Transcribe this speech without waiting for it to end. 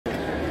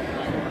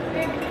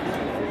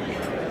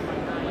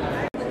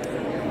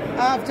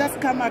I've just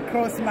come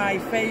across my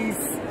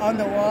face on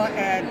the wall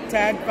at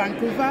TED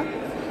Vancouver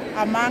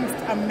amongst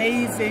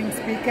amazing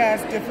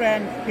speakers,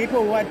 different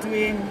people who are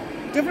doing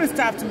different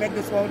stuff to make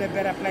this world a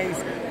better place.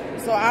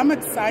 So I'm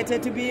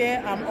excited to be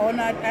here. I'm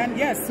honored and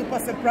yes, super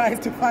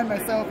surprised to find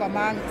myself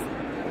amongst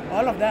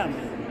all of them.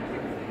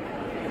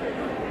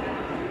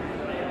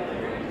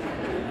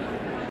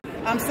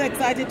 I'm so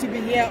excited to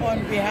be here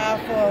on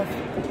behalf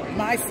of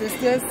my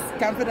sisters,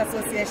 CAMFED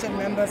Association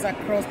members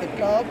across the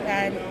globe,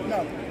 and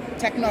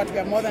take note, we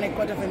are more than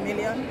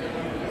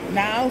 250,000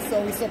 now, so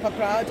we're super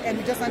proud, and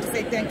we just want to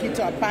say thank you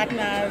to our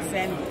partners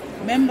and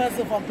members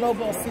of our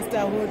global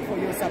sisterhood for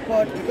your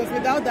support, because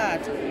without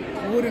that,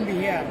 we wouldn't be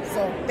here.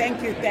 So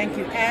thank you,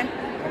 and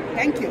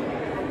thank you.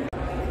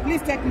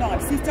 Please take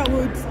note,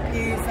 sisterhood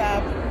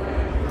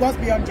goes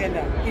beyond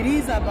gender. It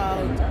is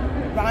about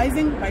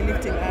rising by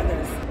lifting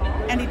others.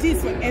 And it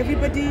is for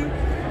everybody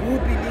who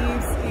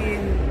believes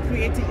in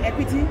creating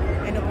equity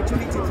and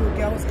opportunity through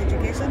girls'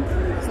 education.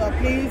 So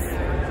please,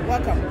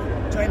 welcome,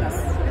 join us.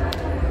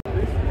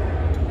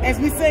 As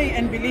we say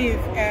and believe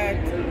at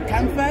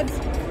CAMFED,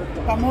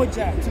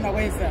 pamoja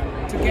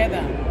tunaweza,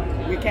 together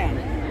we can.